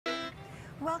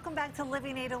Welcome back to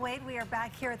Living 808. We are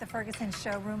back here at the Ferguson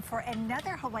showroom for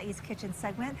another Hawaii's Kitchen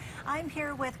segment. I'm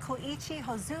here with Koichi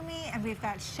Hozumi, and we've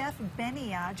got Chef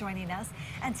Beniya joining us.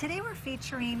 And today we're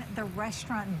featuring the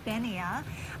restaurant Beniya,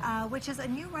 which is a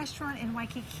new restaurant in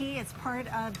Waikiki. It's part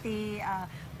of the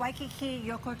Waikiki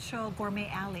Yokocho Gourmet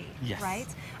Alley, yes. Right?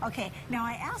 Okay, now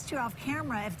I asked you off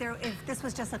camera if this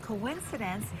was just a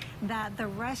coincidence that the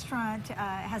restaurant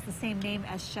has the same name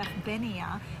as Chef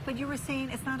Beniya, but you were saying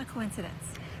it's not a coincidence.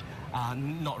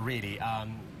 Not really.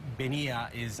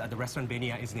 Beniya is, the restaurant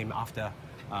Beniya is named after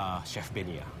Chef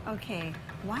Beniya. Okay,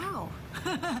 wow.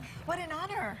 What an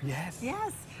honor. Yes.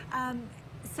 Yes.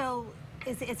 So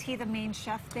is he the main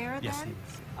chef there then? Yes, he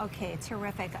is. Okay,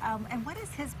 terrific. And what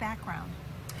is his background?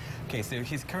 Okay, so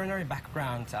his culinary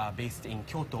background based in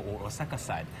Kyoto or Osaka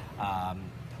side,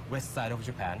 west side of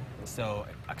Japan. So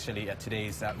actually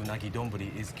today's unagi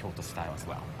donburi is Kyoto style as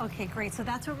well. Okay, great. So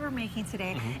that's what we're making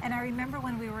today. And I remember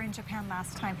when we were in Japan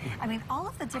last time, I mean, all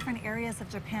of the different areas of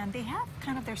Japan, they have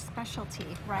kind of their specialty,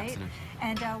 right? Absolutely.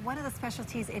 And one of the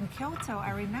specialties in Kyoto, I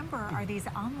remember, are these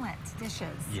omelet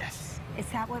dishes. Yes. Is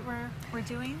that what we're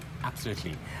doing?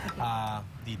 Absolutely. Okay.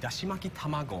 The dashimaki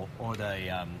tamago, or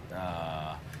the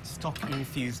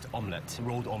stock-infused omelette,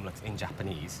 rolled omelette in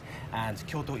Japanese, and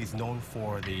Kyoto is known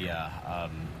for the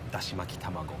dashimaki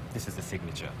tamago. This is the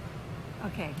signature.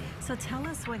 Okay, so tell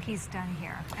us what he's done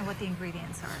here and what the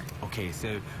ingredients are. Okay,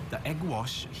 so the egg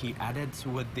wash he added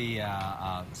with the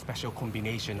special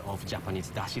combination of Japanese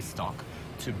dashi stock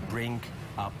to bring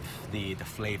up the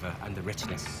flavor and the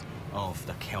richness of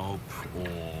the kelp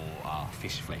or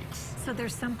fish flakes. So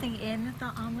there's something in the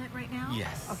omelet right now?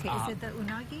 Yes. Okay, is it the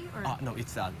unagi or? No,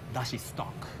 it's dashi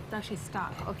stock. Dashi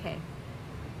stock, okay.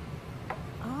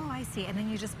 Oh, I see. And then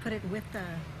you just put it with the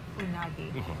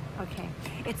unagi. Okay.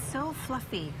 It's so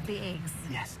fluffy, the eggs.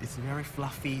 Yes, it's very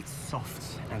fluffy,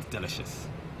 soft, and delicious.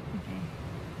 Okay.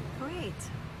 Great.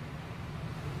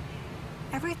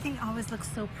 Everything always looks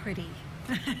so pretty.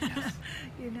 Yes.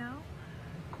 You know?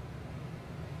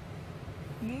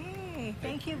 Yay!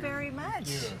 Thank you very much.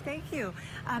 Thank you.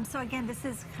 So again, this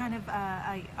is kind of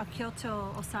a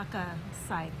Kyoto, Osaka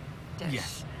side dish.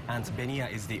 Yes, and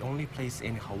Beniya is the only place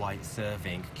in Hawaii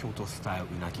serving Kyoto-style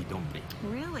unagi donburi.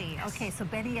 Really? Yes. Okay, so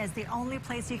Beniya is the only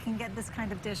place you can get this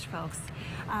kind of dish, folks.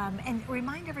 And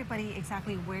remind everybody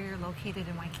exactly where you're located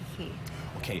in Waikiki.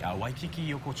 Okay,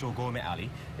 Waikiki Yokocho Gourmet Alley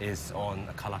is on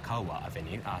Kalakaua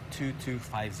Avenue,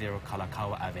 2250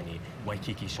 Kalakaua Avenue,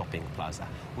 Waikiki Shopping Plaza.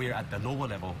 We're at the lower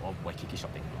level of Waikiki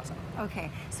Shopping Plaza. Okay,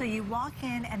 so you walk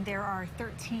in and there are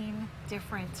 13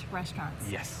 different restaurants.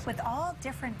 Yes. With all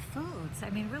different foods. I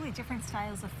mean, really different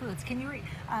styles of foods. Can you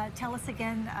tell us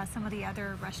again some of the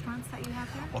other restaurants that you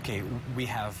have here? Okay, we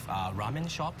have ramen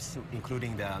shops,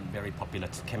 including the very popular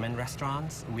tsukemen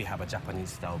restaurants. We have a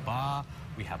Japanese-style bar.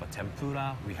 We have a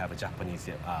tempura. We have a Japanese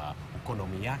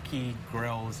okonomiyaki,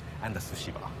 grills, and the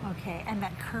sushi bar. Okay, and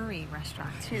that curry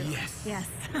restaurant, too. Yes. Yes.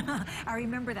 I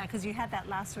remember that because you had that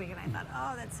last week, and I thought,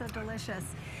 oh, that's so delicious.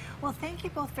 Well, thank you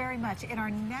both very much. In our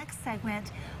next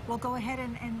segment, we'll go ahead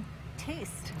and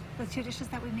taste the two dishes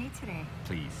that we made today.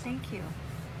 Please. Thank you.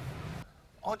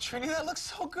 Oh, Trini, that looks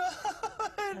so good.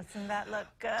 Doesn't that look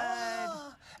good?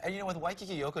 And you know, with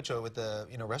Waikiki Yokocho, with the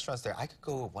restaurants there, I could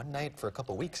go one night for a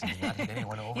couple weeks and not hit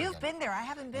anyone over. You've been there. I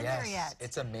haven't been there yet.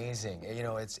 It's amazing. You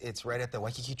know, it's right at the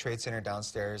Waikiki Trade Center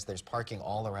downstairs. There's parking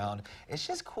all around. It's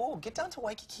just cool. Get down to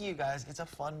Waikiki, you guys. It's a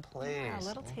fun place. Yeah, a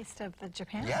little taste of the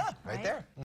Japan. Yeah, right there.